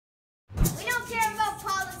We don't care about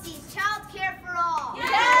policies. Childcare for all.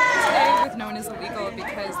 Today was known as illegal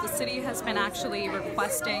because the city has been actually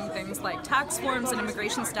requesting things like tax forms and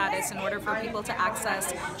immigration status in order for people to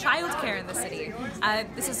access childcare in the city.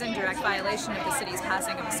 This is in direct violation of the city's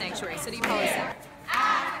passing of a sanctuary city policy.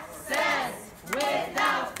 Access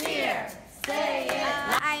without fear. Say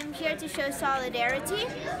it. I'm here to show solidarity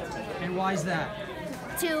And why is that?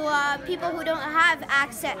 to people who don't have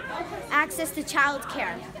access to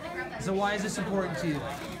childcare. So why is this important to you?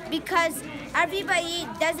 Because everybody,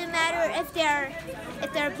 doesn't matter if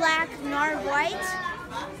they're black nor white,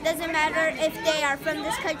 doesn't matter if they are from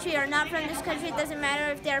this country or not from this country, doesn't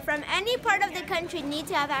matter if they're from any part of the country, need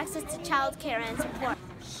to have access to childcare and support.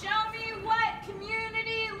 Show me what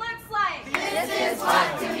community looks like. This is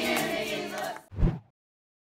what community